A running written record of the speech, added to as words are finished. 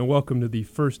And welcome to the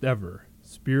first ever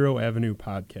Spiro Avenue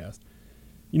podcast.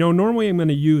 Normally I'm going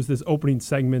to use this opening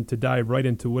segment to dive right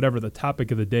into whatever the topic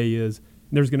of the day is.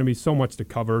 And there's going to be so much to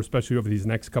cover, especially over these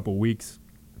next couple weeks.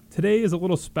 Today is a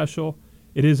little special.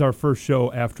 It is our first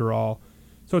show after all.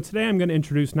 So today I'm going to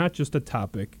introduce not just a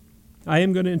topic, I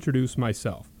am going to introduce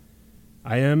myself.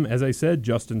 I am, as I said,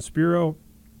 Justin Spiro.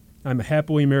 I'm a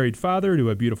happily married father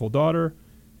to a beautiful daughter,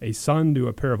 a son to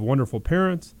a pair of wonderful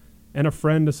parents, and a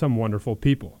friend to some wonderful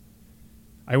people.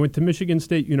 I went to Michigan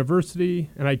State University,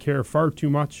 and I care far too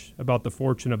much about the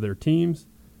fortune of their teams.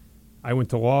 I went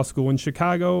to law school in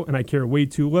Chicago, and I care way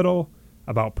too little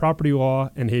about property law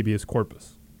and habeas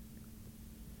corpus.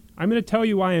 I'm going to tell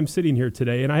you why I'm sitting here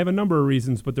today, and I have a number of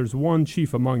reasons, but there's one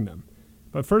chief among them.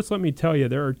 But first, let me tell you,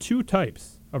 there are two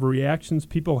types of reactions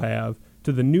people have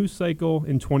to the news cycle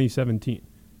in 2017.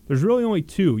 There's really only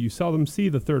two. You seldom see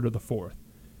the third or the fourth.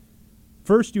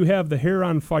 First, you have the hair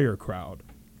on fire crowd.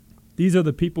 These are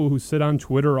the people who sit on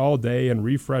Twitter all day and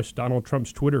refresh Donald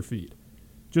Trump's Twitter feed,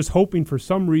 just hoping for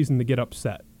some reason to get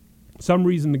upset, some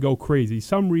reason to go crazy,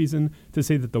 some reason to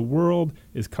say that the world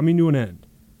is coming to an end.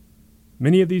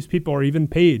 Many of these people are even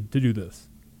paid to do this.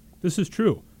 This is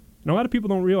true. And a lot of people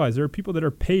don't realize there are people that are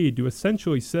paid to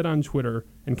essentially sit on Twitter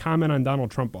and comment on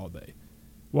Donald Trump all day.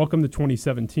 Welcome to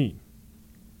 2017.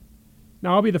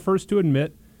 Now, I'll be the first to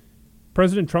admit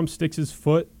President Trump sticks his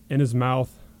foot in his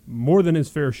mouth more than his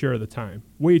fair share of the time.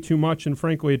 Way too much, and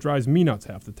frankly, it drives me nuts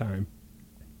half the time.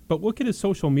 But look at his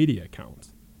social media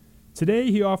accounts. Today,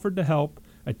 he offered to help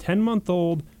a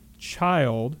 10-month-old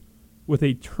child with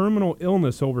a terminal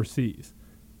illness overseas.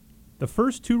 The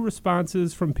first two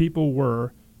responses from people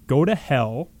were, go to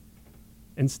hell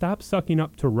and stop sucking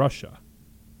up to Russia.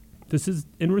 This is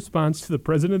in response to the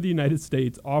President of the United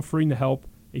States offering to help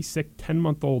a sick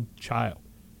 10-month-old child.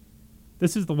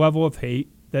 This is the level of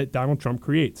hate that Donald Trump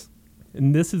creates.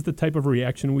 And this is the type of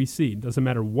reaction we see. It doesn't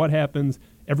matter what happens.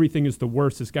 Everything is the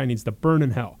worst. This guy needs to burn in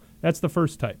hell. That's the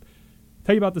first type.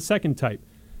 Tell you about the second type.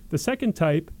 The second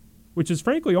type, which is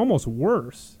frankly almost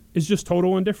worse, is just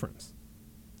total indifference.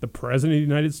 The President of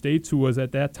the United States, who was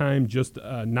at that time just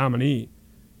a nominee,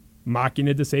 mocking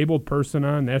a disabled person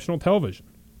on national television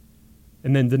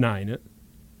and then denying it.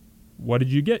 What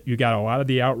did you get? You got a lot of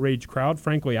the outraged crowd.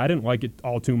 Frankly, I didn't like it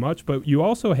all too much, but you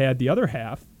also had the other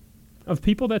half of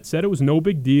people that said it was no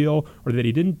big deal or that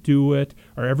he didn't do it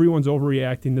or everyone's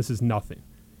overreacting. This is nothing.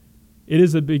 It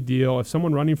is a big deal if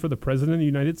someone running for the President of the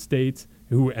United States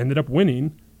who ended up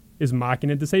winning is mocking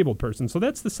a disabled person. So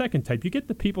that's the second type. You get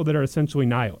the people that are essentially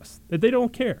nihilists, that they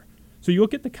don't care. So you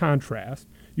look at the contrast.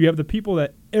 You have the people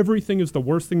that everything is the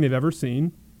worst thing they've ever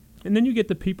seen, and then you get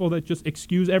the people that just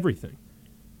excuse everything.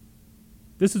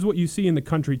 This is what you see in the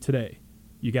country today.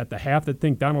 You got the half that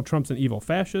think Donald Trump's an evil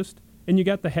fascist, and you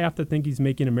got the half that think he's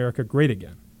making America great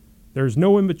again. There's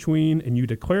no in between, and you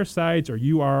declare sides or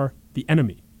you are the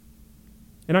enemy.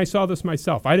 And I saw this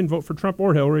myself. I didn't vote for Trump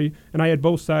or Hillary, and I had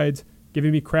both sides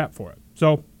giving me crap for it.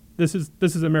 So this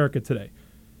is America today.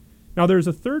 Now there's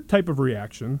a third type of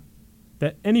reaction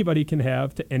that anybody can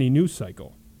have to any news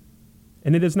cycle.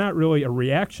 And it is not really a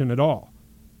reaction at all.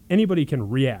 Anybody can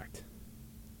react.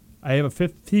 I have a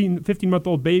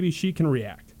 15-month-old baby, she can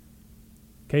react.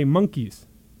 Okay, monkeys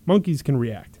can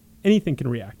react. Anything can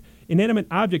react. Inanimate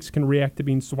objects can react to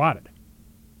being swatted.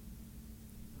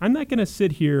 I'm not going to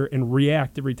sit here and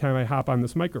react every time I hop on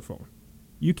this microphone.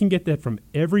 You can get that from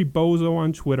every bozo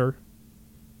on Twitter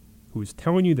who's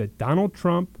telling you that Donald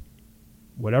Trump,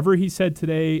 whatever he said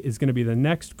today, is going to be the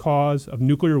next cause of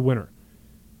nuclear winter.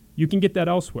 You can get that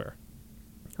elsewhere.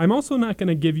 I'm also not going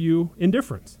to give you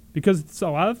indifference because it's a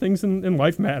lot of things in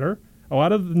life matter. A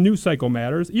lot of the news cycle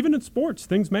matters. Even in sports,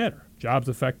 things matter. Jobs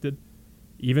affected,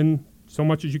 even so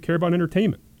much as you care about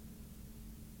entertainment.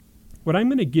 What I'm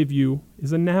going to give you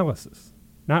is analysis,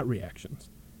 not reactions.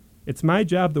 It's my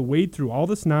job to wade through all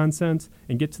this nonsense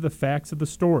and get to the facts of the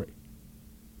story.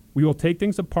 We will take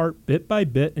things apart bit by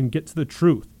bit and get to the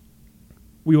truth.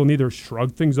 We will neither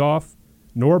shrug things off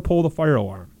nor pull the fire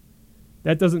alarm.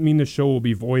 That doesn't mean the show will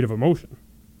be void of emotion.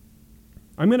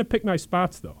 I'm going to pick my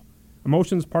spots, though.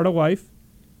 Emotion is part of life.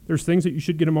 There's things that you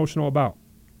should get emotional about.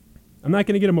 I'm not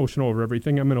going to get emotional over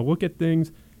everything. I'm going to look at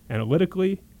things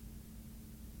analytically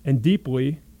and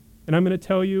deeply, and I'm going to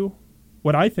tell you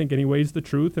what I think anyway is the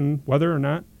truth and whether or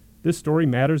not this story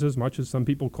matters as much as some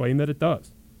people claim that it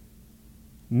does.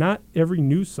 Not every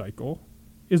news cycle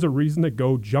is a reason to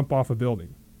go jump off a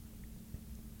building.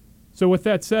 So with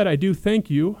that said, I do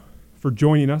thank you for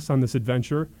joining us on this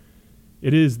adventure.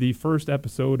 It is the first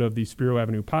episode of the Spiro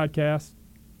Avenue podcast.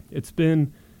 It's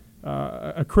been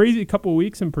a crazy couple of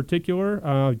weeks in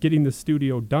particular, getting the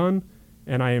studio done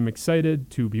and I am excited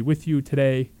to be with you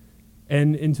today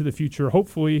and into the future,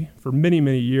 hopefully for many,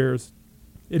 many years.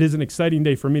 It is an exciting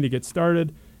day for me to get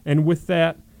started, and with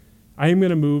that, I am going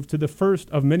to move to the first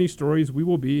of many stories we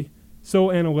will be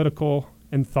so analytical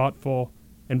and thoughtful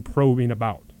and probing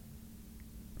about.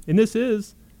 And this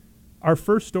is our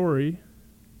first story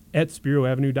at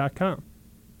SpiroAvenue.com.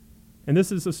 And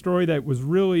this is a story that was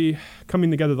really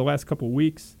coming together the last couple of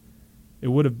weeks. It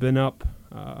would have been up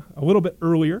a little bit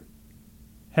earlier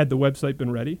had the website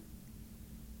been ready.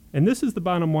 And this is the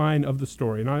bottom line of the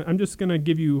story. And I'm just going to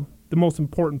give you the most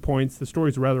important points. The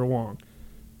story's rather long.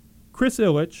 Chris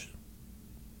Ilitch,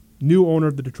 new owner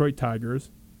of the Detroit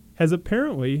Tigers, has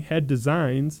apparently had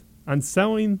designs on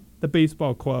selling the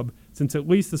baseball club since at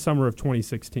least the summer of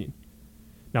 2016.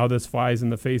 Now, this flies in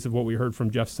the face of what we heard from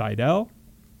Jeff Seidel,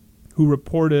 who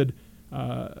reported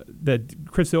that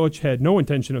Chris Ilitch had no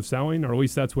intention of selling, or at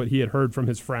least that's what he had heard from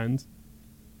his friends.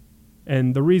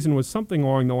 And the reason was something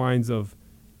along the lines of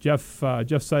Jeff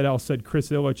Seidel said Chris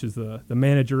Ilitch is the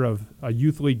manager of a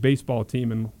youth league baseball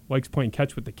team and likes playing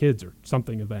catch with the kids or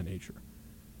something of that nature.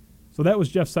 So that was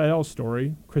Jeff Seidel's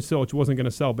story. Chris Ilitch wasn't going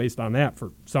to sell based on that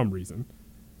for some reason.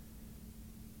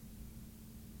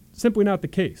 Simply not the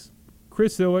case.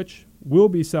 Chris Ilitch will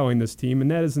be selling this team,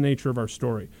 and that is the nature of our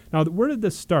story. Now, where did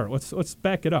this start? Let's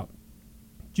back it up.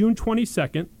 June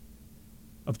 22nd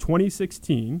of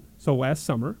 2016, so last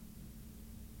summer,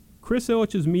 Chris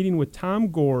Ilitch is meeting with Tom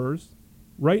Gores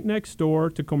right next door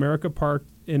to Comerica Park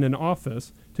in an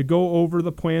office to go over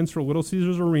the plans for Little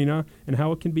Caesars Arena and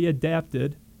how it can be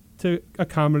adapted to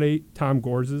accommodate Tom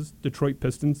Gores' Detroit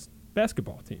Pistons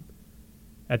basketball team.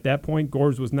 At that point,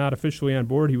 Gores was not officially on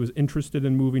board. He was interested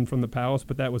in moving from the Palace,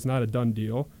 but that was not a done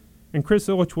deal. And Chris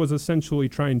Ilitch was essentially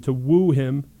trying to woo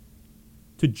him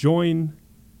to join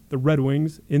the Red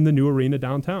Wings in the new arena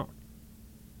downtown.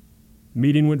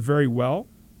 Meeting went very well.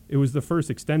 It was the first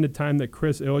extended time that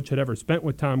Chris Ilitch had ever spent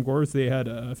with Tom Gores. They had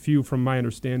a few, from my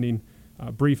understanding,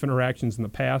 brief interactions in the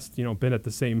past, been at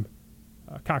the same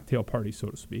cocktail party, so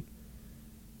to speak.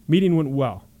 Meeting went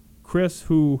well. Chris,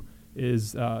 who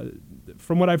is,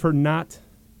 from what I've heard, not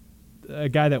a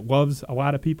guy that loves a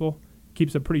lot of people,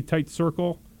 keeps a pretty tight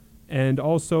circle, and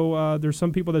also there's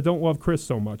some people that don't love Chris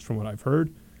so much, from what I've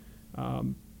heard.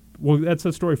 Well, that's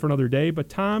a story for another day, but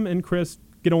Tom and Chris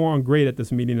get along great at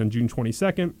this meeting on June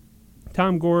 22nd.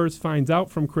 Tom Gores finds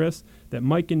out from Chris that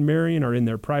Mike and Marion are in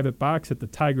their private box at the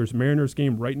Tigers-Mariners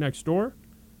game right next door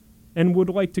and would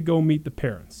like to go meet the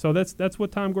parents. So that's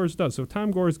what Tom Gores does. So Tom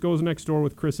Gores goes next door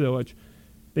with Chris Ilitch.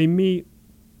 They meet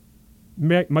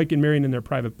Mike and Marion in their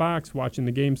private box watching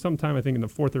the game sometime, I think, in the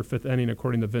fourth or fifth inning,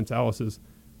 according to Vince Ellis's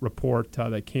report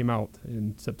that came out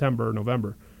in September,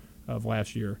 November of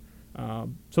last year.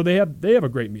 So they have a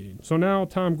great meeting. So now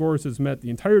Tom Gores has met the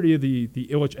entirety of the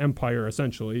Ilitch empire,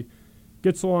 essentially.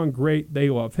 Gets along great. They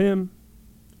love him.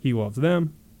 He loves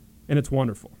them. And it's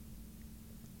wonderful.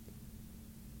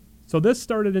 So this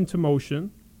started into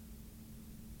motion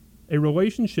a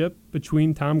relationship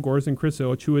between Tom Gores and Chris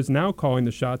Ilitch, who is now calling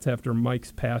the shots after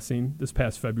Mike's passing this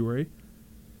past February,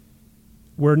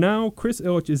 where now Chris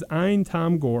Ilitch is eyeing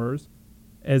Tom Gores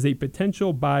as a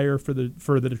potential buyer for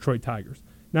the Detroit Tigers.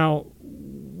 Now,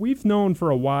 we've known for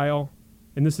a while,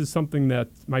 and this is something that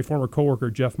my former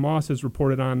coworker Jeff Moss has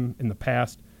reported on in the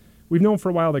past, we've known for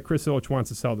a while that Chris Ilitch wants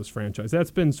to sell this franchise.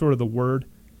 That's been sort of the word.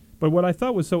 But what I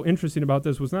thought was so interesting about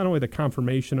this was not only the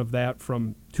confirmation of that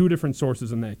from two different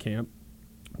sources in that camp,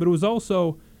 but it was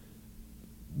also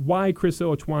why Chris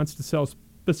Ilitch wants to sell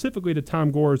specifically to Tom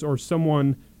Gores or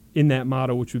someone in that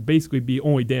model, which would basically be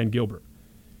only Dan Gilbert.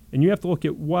 And you have to look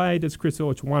at why does Chris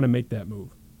Ilitch want to make that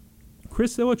move.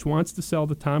 Chris Ilitch wants to sell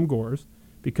to Tom Gores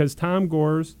because Tom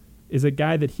Gores is a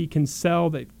guy that he can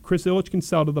sell, that Chris Ilitch can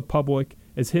sell to the public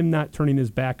as him not turning his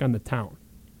back on the town.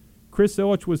 Chris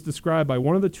Ilitch was described by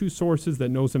one of the two sources that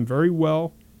knows him very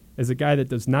well as a guy that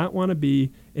does not want to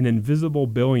be an invisible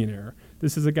billionaire.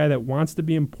 This is a guy that wants to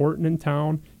be important in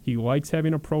town. He likes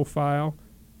having a profile.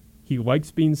 He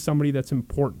likes being somebody that's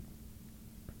important.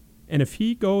 And if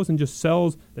he goes and just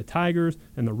sells the Tigers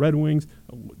and the Red Wings,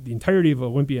 the entirety of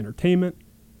Olympia Entertainment,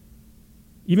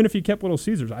 even if he kept Little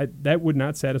Caesars, that would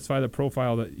not satisfy the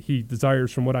profile that he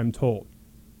desires from what I'm told.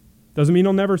 Doesn't mean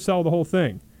he'll never sell the whole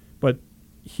thing, but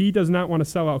he does not want to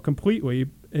sell out completely,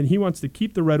 and he wants to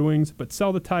keep the Red Wings but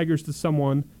sell the Tigers to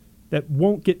someone that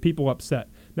won't get people upset.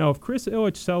 Now, if Chris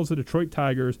Ilitch sells the Detroit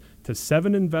Tigers to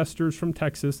 7 investors from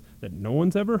Texas that no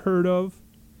one's ever heard of,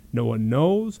 no one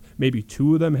knows, maybe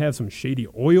 2 of them have some shady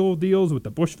oil deals with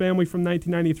the Bush family from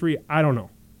 1993, I don't know.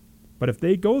 But if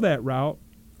they go that route,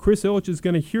 Chris Ilitch is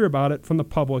going to hear about it from the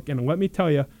public, and let me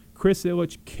tell you, Chris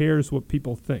Ilitch cares what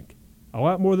people think. A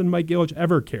lot more than Mike Ilitch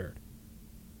ever cared.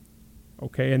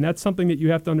 Okay, and that's something that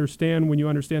you have to understand when you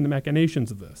understand the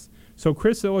machinations of this. So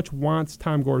Chris Ilitch wants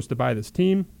Tom Gores to buy this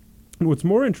team. And what's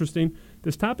more interesting,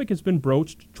 this topic has been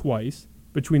broached twice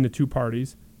between the two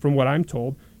parties. From what I'm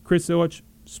told, Chris Ilitch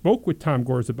spoke with Tom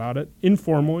Gores about it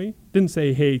informally, didn't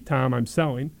say, hey, Tom, I'm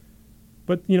selling,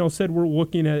 but, said we're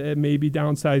looking at maybe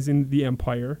downsizing the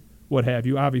empire, what have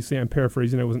you. Obviously, I'm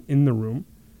paraphrasing. I wasn't in the room.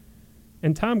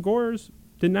 And Tom Gores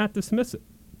did not dismiss it.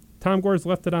 Tom Gores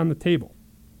left it on the table.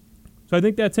 So I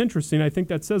think that's interesting. I think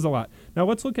that says a lot. Now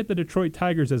let's look at the Detroit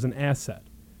Tigers as an asset,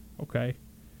 okay?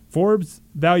 Forbes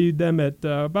valued them at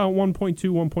about $1.2,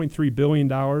 $1.3 billion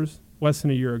less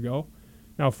than a year ago.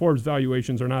 Now, Forbes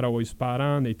valuations are not always spot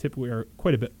on. They typically are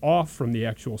quite a bit off from the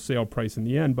actual sale price in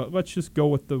the end, but let's just go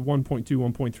with the $1.2,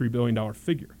 $1.3 billion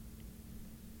figure.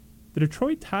 The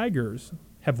Detroit Tigers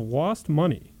have lost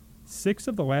money 6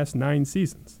 of the last 9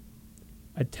 seasons.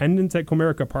 Attendance at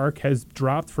Comerica Park has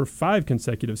dropped for 5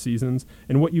 consecutive seasons,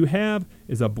 and what you have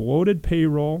is a bloated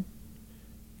payroll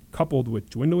coupled with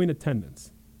dwindling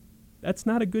attendance. That's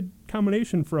not a good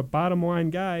combination for a bottom-line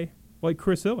guy like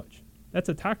Chris Ilitch. That's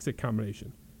a toxic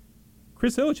combination.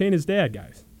 Chris Ilitch ain't his dad,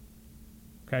 guys.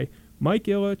 Okay? Mike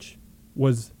Ilitch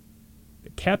was the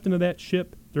captain of that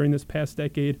ship during this past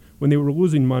decade when they were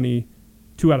losing money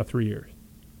 2 out of 3 years.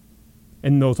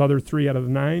 And those other 3 out of the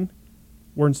 9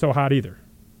 weren't so hot either.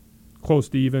 Close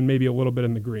to even, maybe a little bit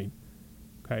in the green.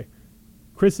 Okay?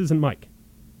 Chris isn't Mike.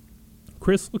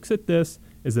 Chris looks at this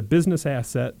as a business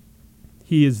asset.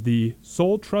 He is the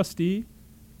sole trustee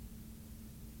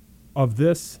of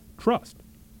this trust.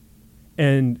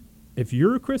 And if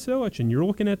you're Chris Ilitch and you're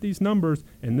looking at these numbers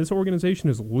and this organization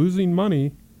is losing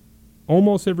money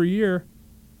almost every year,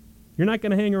 you're not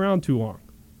going to hang around too long.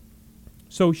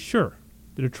 So sure,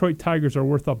 the Detroit Tigers are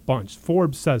worth a bunch.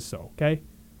 Forbes says so, okay?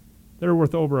 They're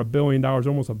worth over $1 billion,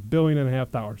 almost $1.5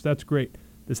 billion. That's great.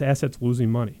 This asset's losing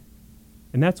money.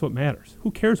 And that's what matters.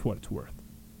 Who cares what it's worth?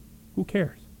 Who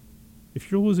cares?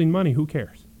 If you're losing money, who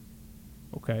cares?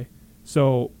 Okay?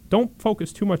 So don't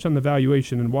focus too much on the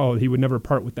valuation, and while he would never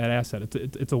part with that asset.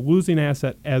 It's a losing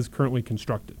asset as currently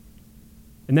constructed.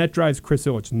 And that drives Chris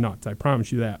Ilitch nuts, I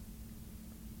promise you that.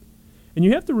 And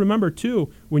you have to remember,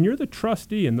 too, when you're the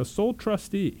trustee and the sole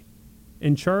trustee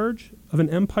in charge of an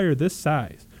empire this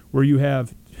size, where you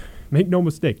have, make no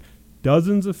mistake,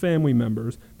 dozens of family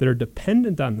members that are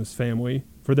dependent on this family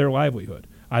for their livelihood.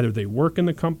 Either they work in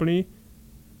the company,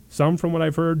 some, from what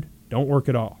I've heard, don't work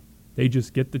at all. They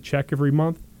just get the check every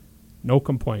month, no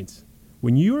complaints.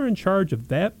 When you are in charge of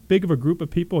that big of a group of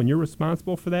people and you're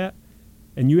responsible for that,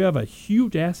 and you have a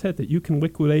huge asset that you can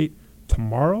liquidate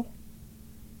tomorrow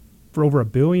for over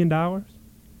 $1 billion,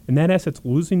 and that asset's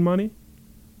losing money,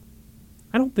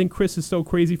 I don't think Chris is so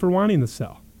crazy for wanting to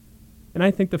sell. And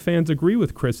I think the fans agree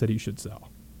with Chris that he should sell.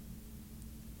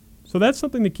 So that's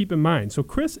something to keep in mind. So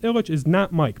Chris Ilitch is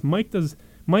not Mike.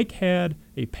 Mike had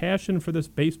a passion for this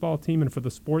baseball team and for the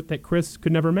sport that Chris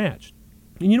could never match.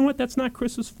 And you know what? That's not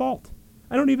Chris's fault.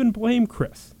 I don't even blame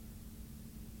Chris.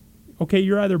 Okay,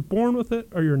 you're either born with it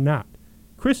or you're not.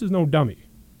 Chris is no dummy.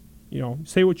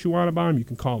 Say what you want about him. You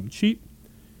can call him cheap.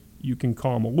 You can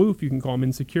call him aloof. You can call him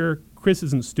insecure. Chris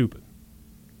isn't stupid.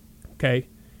 Okay?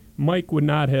 Mike had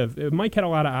a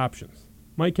lot of options.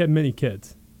 Mike had many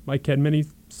kids. Mike had many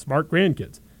smart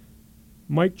grandkids.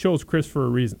 Mike chose Chris for a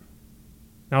reason.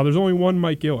 Now, there's only one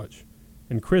Mike Ilitch,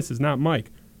 and Chris is not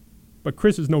Mike, but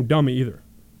Chris is no dummy either.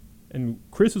 And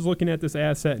Chris is looking at this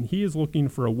asset, and he is looking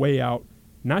for a way out,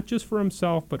 not just for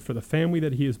himself, but for the family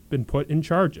that he has been put in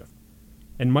charge of.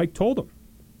 And Mike told him,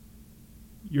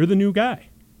 you're the new guy.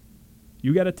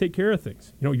 You got to take care of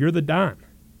things. You're the Don.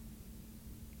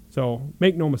 So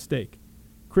make no mistake,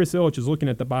 Chris Ilitch is looking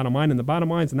at the bottom line, and the bottom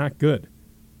line's not good.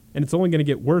 And it's only going to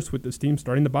get worse with this team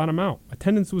starting to bottom out.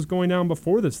 Attendance was going down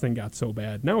before this thing got so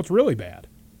bad. Now it's really bad.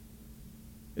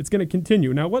 It's going to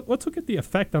continue. Now let's look at the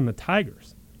effect on the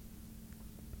Tigers.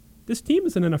 This team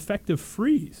is in an effective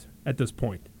freeze at this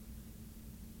point.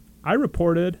 I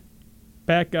reported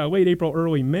back late April,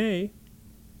 early May,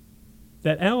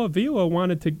 that Al Avila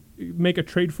wanted to make a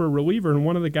trade for a reliever, and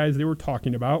one of the guys they were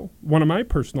talking about, one of my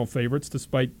personal favorites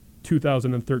despite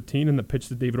 2013 and the pitch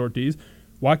to David Ortiz,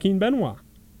 Joaquin Benoit,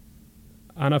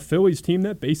 on a Phillies team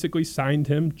that basically signed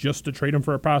him just to trade him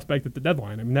for a prospect at the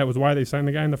deadline. I mean, that was why they signed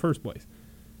the guy in the first place.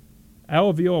 Al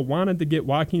Avila wanted to get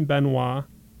Joaquin Benoit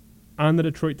on the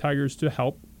Detroit Tigers to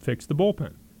help fix the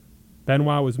bullpen.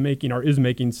 Benoit is making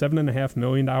 $7.5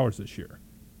 million this year.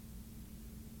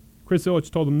 Chris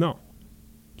Ilitch told him no,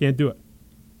 can't do it.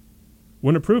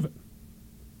 Wouldn't approve it.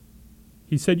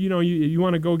 He said, you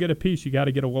want to go get a piece, you got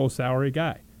to get a low salary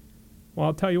guy. Well,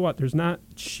 I'll tell you what, there's not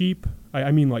cheap,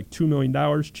 I mean like $2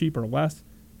 million cheap or less,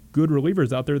 good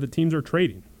relievers out there that teams are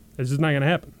trading. It's just not going to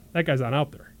happen. That guy's not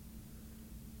out there.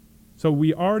 So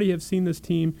we already have seen this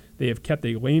team. They have kept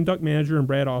a lame duck manager in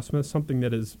Brad Ausmus, something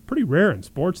that is pretty rare in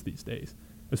sports these days,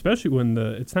 especially when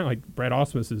it's not like Brad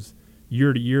Ausmus is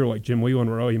year to year like Jim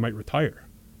Leyland where, he might retire.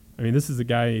 I mean, this is a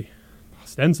guy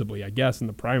ostensibly, I guess, in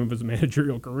the prime of his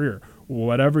managerial career,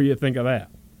 whatever you think of that.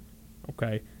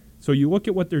 Okay? So you look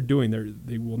at what they're doing.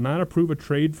 They will not approve a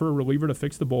trade for a reliever to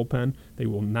fix the bullpen. They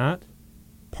will not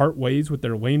part ways with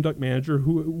their lame duck manager.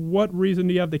 What reason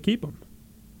do you have to keep him?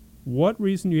 What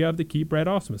reason do you have to keep Brad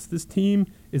Ausmus? This team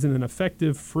is in an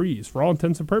effective freeze for all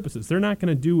intents and purposes. They're not going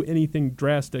to do anything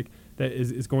drastic that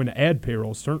is going to add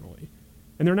payroll, certainly.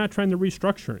 And they're not trying to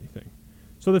restructure anything.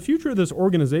 So the future of this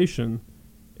organization,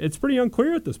 it's pretty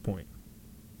unclear at this point.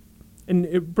 And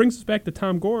it brings us back to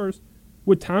Tom Gores.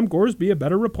 Would Tom Gores be a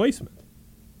better replacement?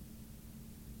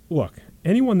 Look,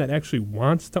 anyone that actually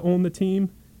wants to own the team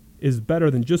is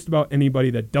better than just about anybody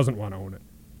that doesn't want to own it.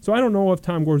 So I don't know if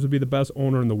Tom Gores would be the best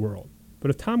owner in the world.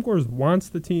 But if Tom Gores wants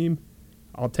the team,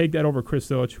 I'll take that over Chris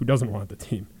Ilitch, who doesn't want the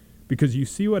team. Because you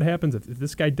see what happens if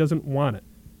this guy doesn't want it.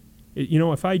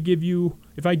 If I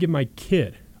give my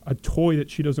kid a toy that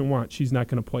she doesn't want, she's not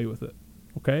going to play with it.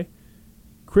 Okay?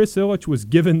 Chris Ilitch was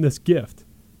given this gift.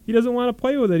 He doesn't want to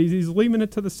play with it. He's leaving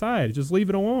it to the side. Just leave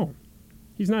it alone.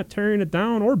 He's not tearing it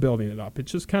down or building it up.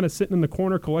 It's just kind of sitting in the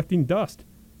corner collecting dust.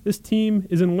 This team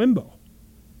is in limbo.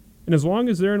 And as long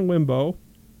as they're in limbo,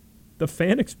 the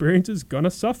fan experience is going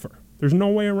to suffer. There's no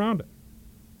way around it.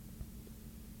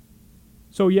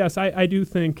 So, yes, I do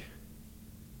think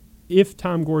if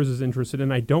Tom Gores is interested,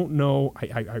 and I don't know,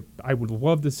 I would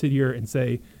love to sit here and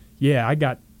say, yeah, I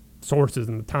got sources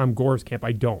in the Tom Gores camp.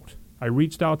 I don't. I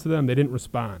reached out to them. They didn't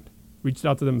respond. Reached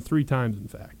out to them 3 times, in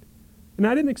fact. And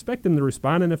I didn't expect them to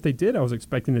respond, and if they did, I was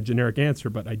expecting a generic answer,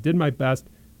 but I did my best.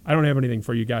 I don't have anything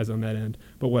for you guys on that end.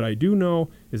 But what I do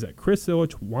know is that Chris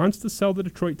Ilitch wants to sell the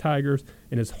Detroit Tigers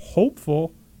and is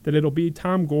hopeful that it'll be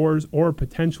Tom Gores or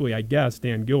potentially, I guess,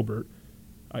 Dan Gilbert,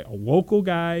 a local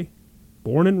guy,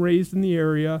 born and raised in the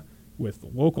area, with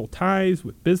local ties,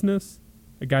 with business,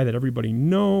 a guy that everybody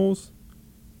knows.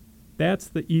 That's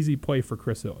the easy play for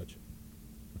Chris Ilitch.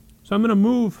 So I'm going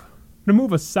to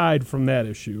move aside from that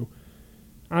issue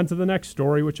onto the next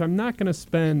story, which I'm not going to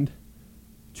spend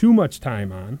too much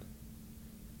time on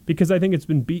because I think it's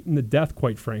been beaten to death,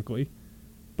 quite frankly.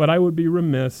 But I would be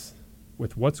remiss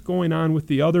with what's going on with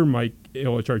the other Mike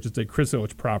Ilitch, or I should say Chris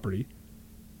Ilitch property.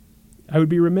 I would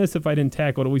be remiss if I didn't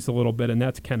tackle it at least a little bit, and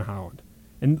that's Ken Holland.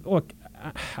 And look,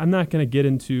 I'm not going to get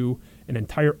into an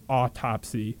entire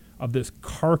autopsy of this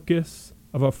carcass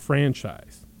of a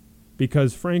franchise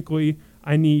because, frankly,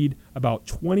 I need about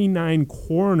 29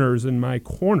 coroners in my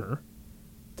corner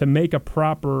to make a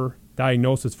proper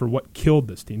diagnosis for what killed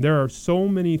this team. There are so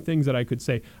many things that I could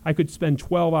say. I could spend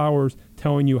 12 hours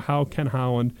telling you how Ken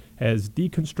Holland has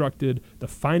deconstructed the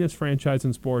finest franchise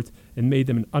in sports and made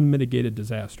them an unmitigated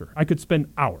disaster. I could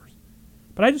spend hours.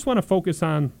 But I just want to focus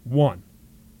on one.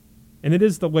 And it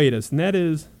is the latest, and that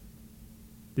is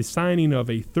the signing of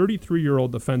a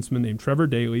 33-year-old defenseman named Trevor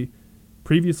Daley,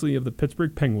 previously of the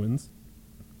Pittsburgh Penguins,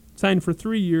 signed for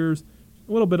 3 years,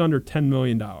 a little bit under $10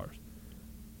 million.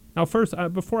 Now, first,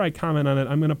 before I comment on it,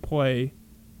 I'm going to play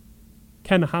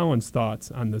Ken Holland's thoughts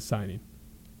on this signing.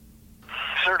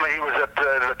 Certainly, he was at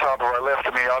the top of our list.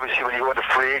 I mean, obviously, when you go into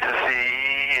free agency,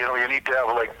 you need to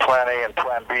have like Plan A and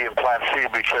Plan B and Plan C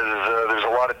because there's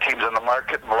a lot of teams in the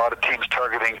market and a lot of teams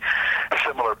targeting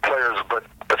similar players. But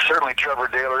certainly, Trevor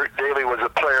Daley was a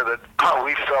player that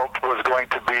we felt was going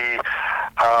to be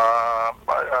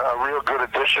a real good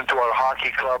addition to our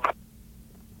hockey club.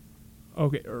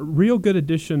 Okay, a real good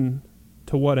addition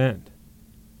to what end?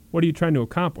 What are you trying to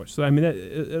accomplish? So, I mean,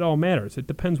 it all matters. It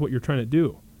depends what you're trying to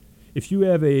do. If you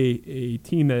have a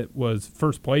team that was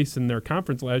first place in their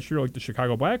conference last year, like the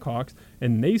Chicago Blackhawks,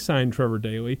 and they signed Trevor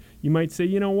Daley, you might say,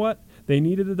 you know what? They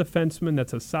needed a defenseman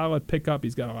that's a solid pickup.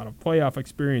 He's got a lot of playoff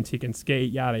experience. He can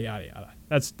skate, yada, yada, yada.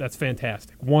 That's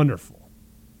fantastic. Wonderful.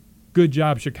 Good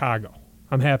job, Chicago.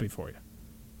 I'm happy for you.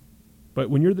 But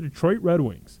when you're the Detroit Red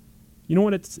Wings, you know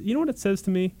what it says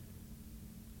to me?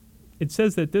 It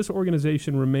says that this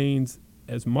organization remains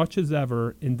as much as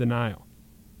ever in denial.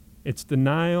 It's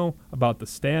denial about the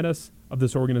status of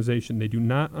this organization. They do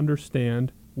not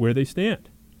understand where they stand.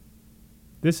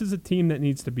 This is a team that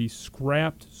needs to be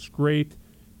scrapped, scraped.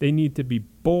 They need to be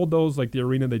bulldozed like the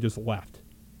arena they just left.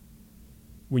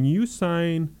 When you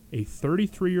sign a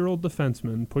 33-year-old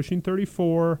defenseman pushing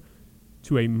 34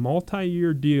 to a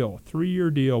multi-year deal, 3-year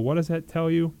deal, what does that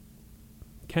tell you?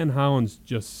 Ken Holland's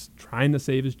just trying to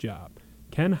save his job.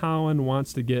 Ken Holland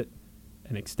wants to get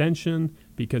an extension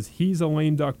because he's a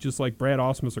lame duck just like Brad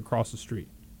Ausmus across the street.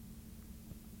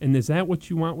 And is that what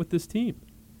you want with this team?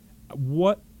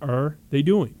 What are they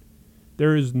doing?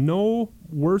 There is no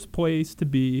worse place to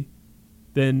be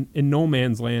than in no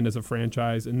man's land as a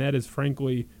franchise, and that is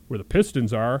frankly where the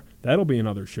Pistons are. That'll be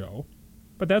another show.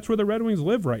 But that's where the Red Wings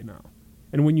live right now.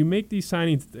 And when you make these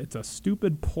signings, it's a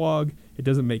stupid plug. It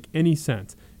doesn't make any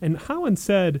sense. And Holland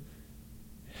said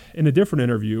in a different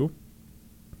interview,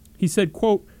 he said,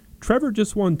 quote, Trevor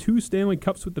just won 2 Stanley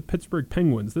Cups with the Pittsburgh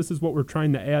Penguins. This is what we're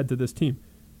trying to add to this team.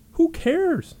 Who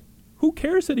cares? Who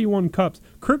cares that he won cups?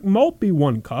 Kirk Maltby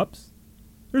won cups.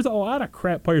 There's a lot of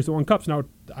crap players that won cups. Now,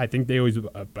 I think they always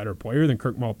a better player than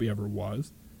Kirk Maltby ever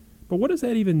was. But what does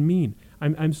that even mean?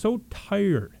 I'm so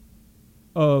tired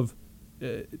of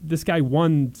this guy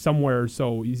won somewhere,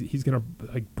 so he's going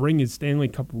to bring his Stanley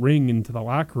Cup ring into the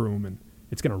locker room, and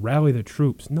it's going to rally the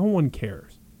troops. No one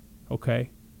cares,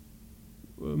 okay?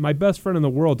 My best friend in the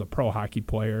world's a pro hockey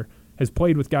player, has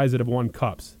played with guys that have won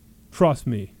cups. Trust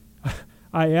me.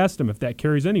 I asked him if that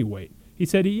carries any weight. He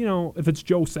said, if it's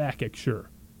Joe Sakic, sure.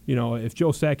 If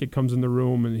Joe Sakic comes in the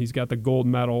room and he's got the gold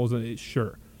medals,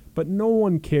 sure. But no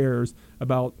one cares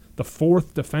about the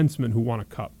 4th defenseman who won a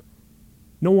cup.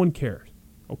 No one cares,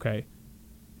 okay?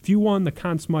 If you won the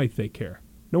Conn Smythe, they care.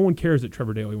 No one cares that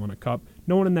Trevor Daley won a cup.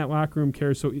 No one in that locker room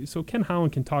cares. So Ken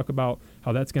Holland can talk about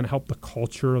how that's going to help the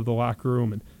culture of the locker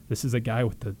room, and this is a guy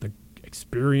with the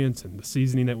experience and the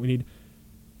seasoning that we need.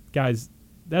 Guys,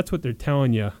 that's what they're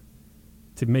telling you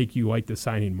to make you like the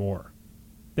signing more.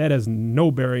 That has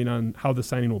no bearing on how the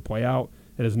signing will play out.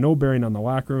 That has no bearing on the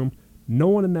locker room. No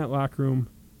one in that locker room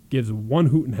gives one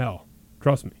hoot in hell.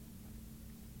 Trust me.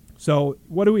 So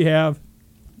what do we have?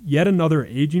 Yet another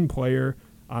aging player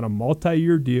on a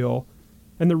multi-year deal,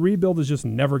 and the rebuild is just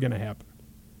never going to happen.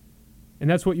 And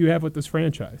that's what you have with this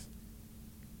franchise.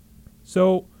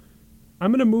 So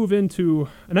I'm going to move into,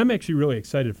 and I'm actually really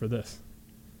excited for this.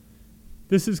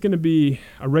 This is going to be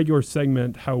a regular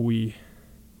segment, how we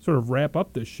sort of wrap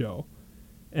up this show.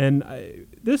 And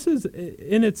this is,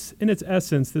 in its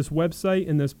essence, this website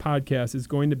and this podcast is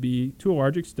going to be, to a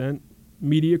large extent,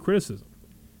 media criticism.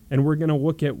 And we're going to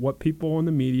look at what people in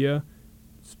the media,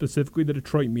 specifically the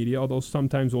Detroit media, although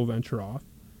sometimes we'll venture off,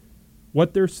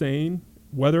 what they're saying,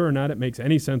 whether or not it makes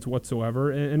any sense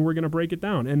whatsoever, and we're going to break it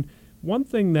down. And one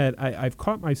thing that I've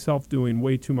caught myself doing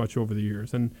way too much over the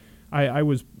years, and I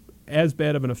was as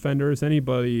bad of an offender as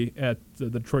anybody at the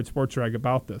Detroit Sports Rag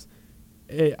about this.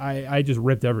 I just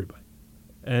ripped everybody.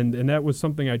 And that was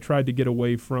something I tried to get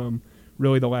away from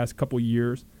really the last couple of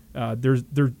years.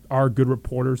 There are good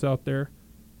reporters out there,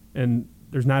 and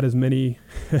there's not as many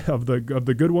of the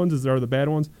good ones as there are the bad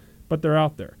ones, but they're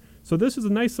out there. So this is a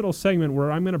nice little segment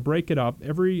where I'm going to break it up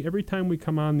every time we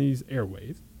come on these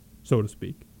airwaves, so to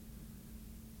speak.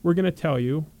 We're going to tell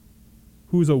you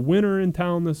who's a winner in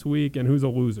town this week and who's a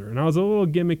loser. And I was a little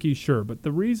gimmicky, sure, but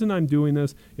the reason I'm doing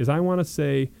this is I want to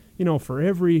say, for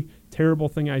every terrible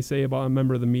thing I say about a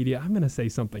member of the media, I'm going to say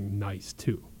something nice,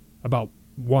 too, about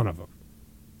one of them.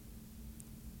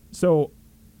 So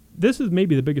this is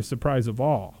maybe the biggest surprise of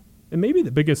all, and maybe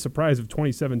the biggest surprise of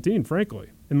 2017, frankly,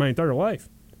 in my entire life,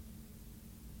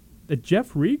 that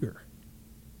Jeff Rieger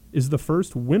is the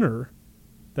first winner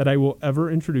that I will ever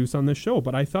introduce on this show.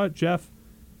 But I thought Jeff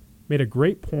made a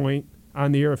great point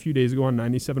on the air a few days ago on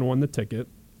 97.1 The Ticket.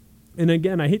 And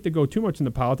again, I hate to go too much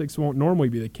into politics. It won't normally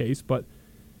be the case, but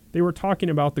they were talking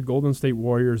about the Golden State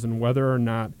Warriors and whether or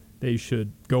not they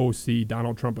should go see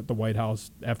Donald Trump at the White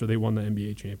House after they won the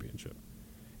NBA championship.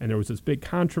 And there was this big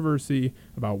controversy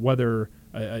about whether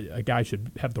a guy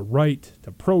should have the right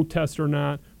to protest or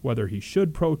not, whether he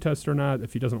should protest or not,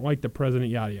 if he doesn't like the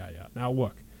president, yada, yada, yada. Now,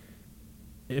 look,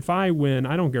 if I win,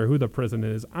 I don't care who the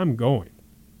president is, I'm going.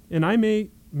 And I may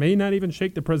not even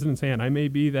shake the president's hand. I may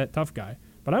be that tough guy.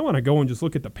 But I want to go and just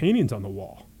look at the paintings on the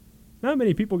wall. Not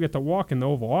many people get to walk in the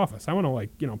Oval Office. I want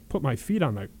to, put my feet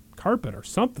on the carpet or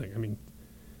something. I mean,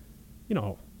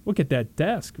 look at that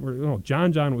desk where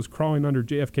John was crawling under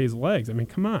JFK's legs. I mean,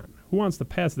 come on. Who wants to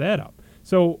pass that up?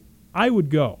 So I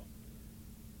would go.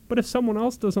 But if someone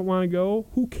else doesn't want to go,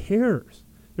 who cares?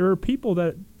 There are people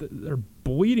that are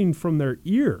bleeding from their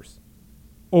ears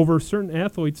over certain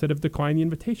athletes that have declined the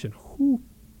invitation. Who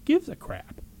gives a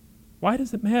crap? Why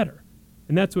does it matter?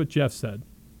 And that's what Jeff said.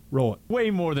 Roll it.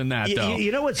 Way more than that, though.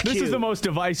 You know what's cute? This is the most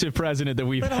divisive president that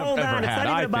we've ever had. Hold on. It's not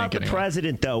even about the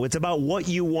president, though. It's about what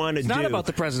you want to do. It's not about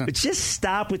the president. But just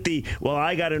stop with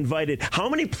I got invited. How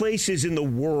many places in the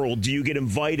world do you get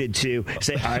invited to?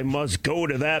 Say, I must go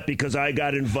to that because I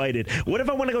got invited. What if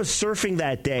I want to go surfing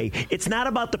that day? It's not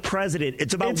about the president.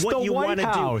 It's about what you want to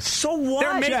do. So what?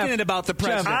 They're making it about the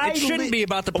president. It shouldn't be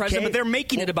about the president, but they're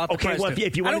making it about the president. Well,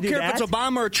 if you want to do that, I don't care if it's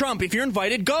Obama or Trump. If you're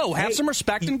invited, go. Have some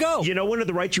respect and go. You know one of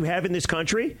the rights you have in this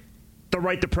country? The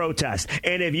right to protest.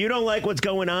 And if you don't like what's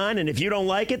going on, and if you don't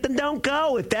like it, then don't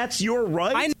go. If that's your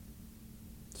right.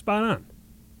 Spot on.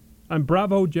 I'm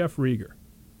Bravo Jeff Rieger.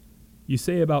 You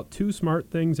say about 2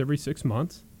 smart things every 6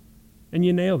 months, and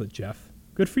you nailed it, Jeff.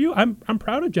 Good for you. I'm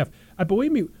proud of Jeff.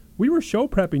 Believe me, we were show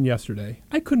prepping yesterday.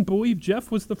 I couldn't believe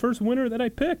Jeff was the first winner that I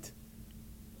picked.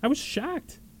 I was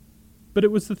shocked. But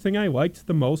it was the thing I liked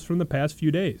the most from the past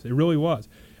few days. It really was.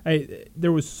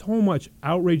 There was so much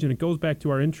outrage, and it goes back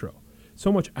to our intro.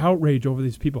 So much outrage over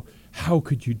these people. How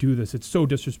could you do this? It's so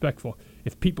disrespectful.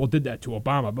 If people did that to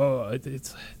Obama,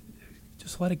 it's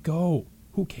just let it go.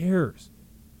 Who cares?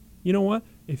 You know what?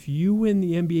 If you win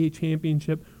the NBA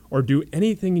championship or do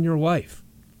anything in your life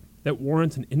that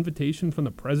warrants an invitation from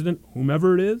the president,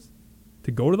 whomever it is,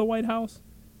 to go to the White House,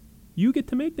 you get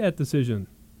to make that decision.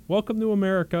 Welcome to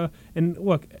America. And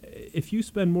look, if you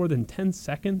spend more than 10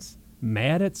 seconds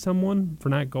mad at someone for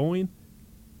not going,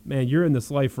 man, you're in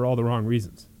this life for all the wrong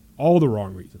reasons. All the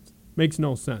wrong reasons. Makes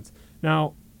no sense.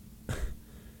 Now,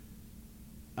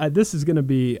 this is going to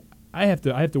be, I have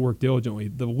to work diligently.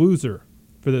 The loser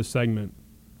for this segment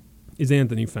is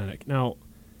Anthony Fenech. Now,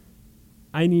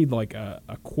 I need like a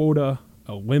quota,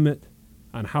 a limit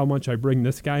on how much I bring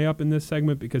this guy up in this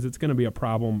segment because it's going to be a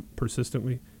problem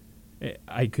persistently.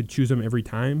 I could choose him every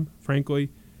time,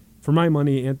 frankly. For my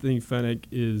money, Anthony Fenech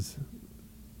is,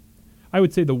 I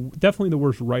would say, definitely the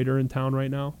worst writer in town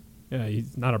right now. Yeah,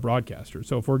 he's not a broadcaster.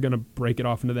 So if we're going to break it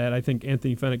off into that, I think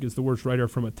Anthony Fenech is the worst writer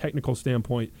from a technical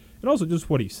standpoint and also just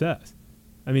what he says.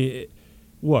 I mean,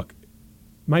 look,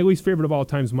 my least favorite of all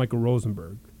time is Michael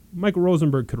Rosenberg. Michael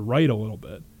Rosenberg could write a little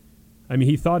bit. I mean,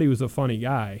 he thought he was a funny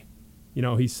guy. You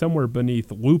know, he's somewhere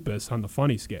beneath Lupus on the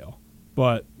funny scale.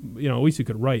 But, you know, at least he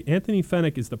could write. Anthony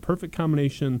Fenech is the perfect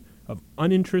combination of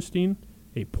uninteresting,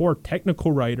 a poor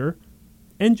technical writer,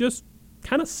 and just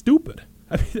kind of stupid.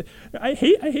 I mean, I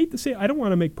hate to say it. I don't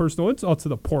want to make personal insults to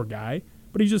the poor guy,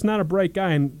 but he's just not a bright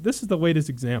guy. And this is the latest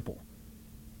example.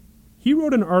 He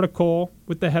wrote an article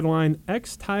with the headline,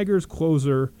 Ex-Tigers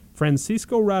closer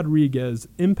Francisco Rodriguez,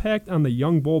 impact on the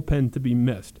young bullpen to be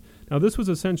missed. Now, this was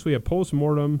essentially a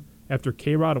post-mortem after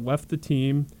K-Rod left the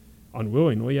team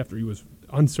unwillingly after he was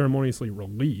unceremoniously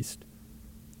released.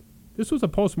 This was a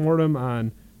post-mortem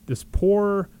on this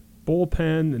poor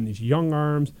bullpen and these young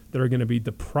arms that are going to be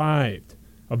deprived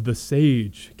of the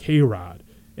sage K-Rod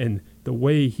and the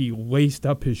way he laced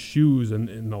up his shoes in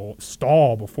the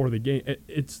stall before the game.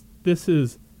 This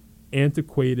is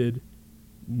antiquated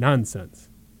nonsense.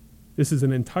 This is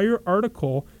an entire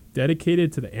article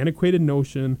dedicated to the antiquated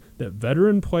notion that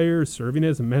veteran players serving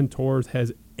as mentors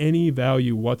has any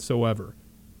value whatsoever.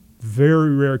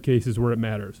 Very rare cases where it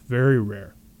matters. Very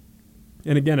rare.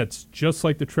 And again, it's just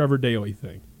like the Trevor Daley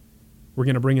thing. We're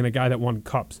going to bring in a guy that won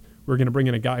cups. We're going to bring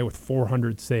in a guy with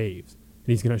 400 saves. And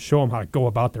he's going to show them how to go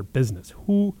about their business.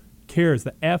 Who cares?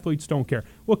 The athletes don't care.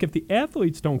 Look, if the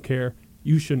athletes don't care,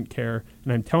 you shouldn't care.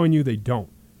 And I'm telling you, they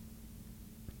don't.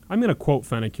 I'm going to quote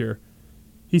Fenech here.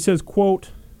 He says,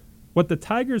 quote, "What the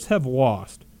Tigers have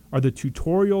lost are the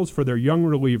tutorials for their young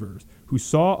relievers who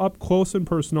saw up close and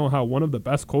personal how one of the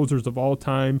best closers of all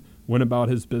time went about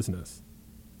his business."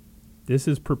 This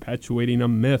is perpetuating a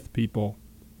myth, people.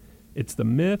 It's the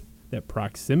myth that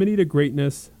proximity to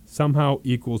greatness somehow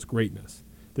equals greatness.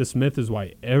 This myth is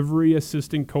why every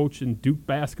assistant coach in Duke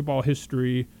basketball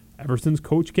history, ever since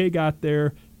Coach K got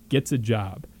there, gets a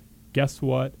job. Guess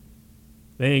what?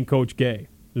 They ain't Coach K.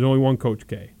 There's only one Coach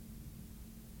K.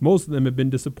 Most of them have been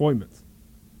disappointments.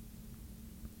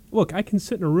 Look, I can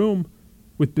sit in a room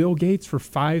with Bill Gates for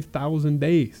 5,000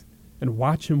 days and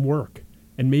watch him work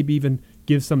and maybe even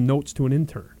give some notes to an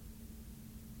intern.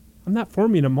 I'm not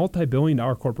forming a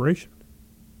multi-billion-dollar corporation.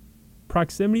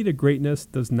 Proximity to greatness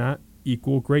does not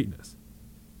equal greatness.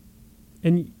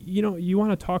 And, you know, you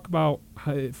want to talk about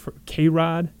how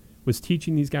K-Rod was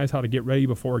teaching these guys how to get ready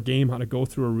before a game, how to go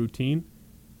through a routine.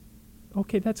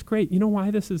 Okay, that's great. You know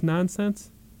why this is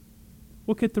nonsense?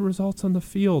 Look at the results on the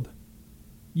field.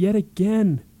 Yet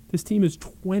again, this team is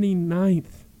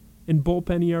 29th in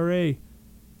bullpen ERA.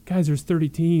 Guys, there's 30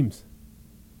 teams.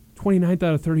 29th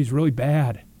out of 30 is really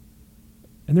bad.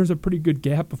 And there's a pretty good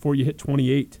gap before you hit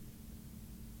 28.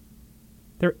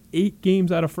 They're 8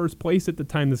 games out of first place at the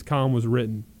time this column was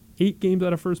written. 8 games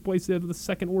out of first place. They have the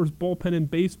second worst bullpen in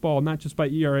baseball, not just by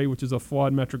ERA, which is a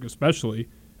flawed metric, especially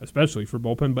for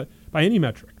bullpen, but by any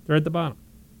metric. They're at the bottom.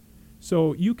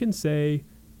 So you can say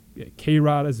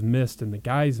K-Rod has missed and the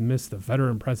guys missed the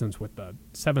veteran presence with the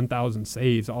 7,000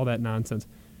 saves, all that nonsense.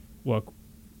 Look,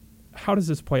 how does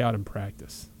this play out in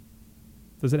practice?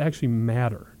 Does it actually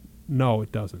matter? No,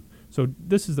 it doesn't. So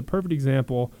this is the perfect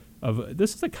example of,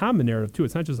 this is a common narrative too.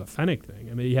 It's not just a Fenech thing.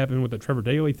 I mean, it happened with the Trevor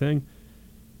Daley thing.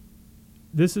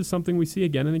 This is something we see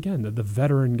again and again, the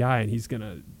veteran guy, and he's going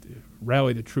to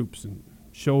rally the troops and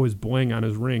show his bling on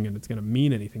his ring, and it's going to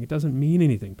mean anything. It doesn't mean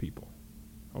anything, people.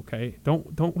 Okay?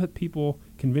 Don't let people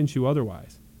convince you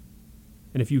otherwise.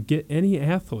 And if you get any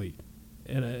athlete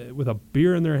with a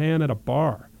beer in their hand at a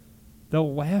bar,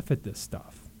 they'll laugh at this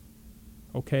stuff.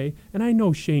 Okay? And I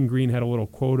know Shane Green had a little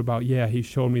quote about, yeah, he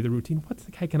showed me the routine. What's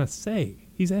the guy going to say?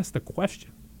 He's asked the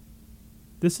question.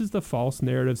 This is the false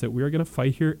narratives that we're going to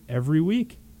fight here every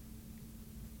week.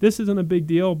 This isn't a big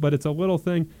deal, but it's a little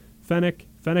thing.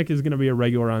 Fenech is going to be a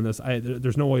regular on this.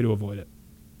 There's no way to avoid it.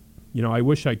 I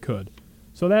wish I could.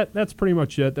 So that's pretty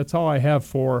much it. That's all I have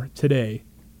for today,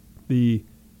 the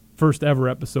first ever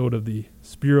episode of the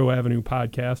Spiro Avenue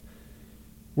podcast.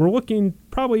 We're looking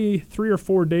probably 3 or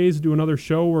 4 days to do another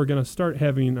show. We're going to start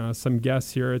having some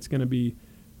guests here. It's going to be,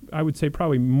 I would say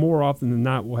probably more often than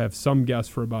not, we'll have some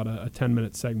guests for about a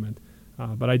 10-minute segment.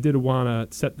 But I did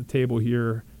want to set the table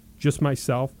here just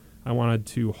myself. I wanted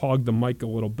to hog the mic a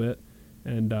little bit.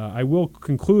 And I will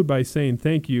conclude by saying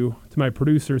thank you to my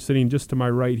producer sitting just to my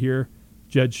right here,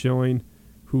 Jed Schilling,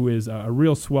 who is a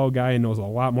real swell guy and knows a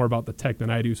lot more about the tech than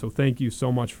I do. So thank you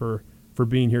so much for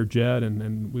being here, Jed,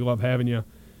 and we love having you.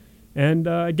 And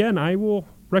again, I will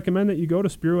recommend that you go to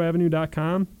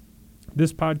SpiroAvenue.com.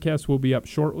 This podcast will be up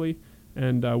shortly,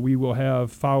 and we will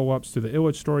have follow-ups to the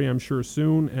Ilitch story, I'm sure,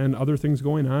 soon, and other things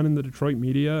going on in the Detroit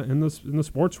media and in the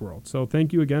sports world. So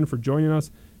thank you again for joining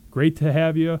us. Great to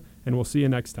have you, and we'll see you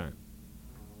next time.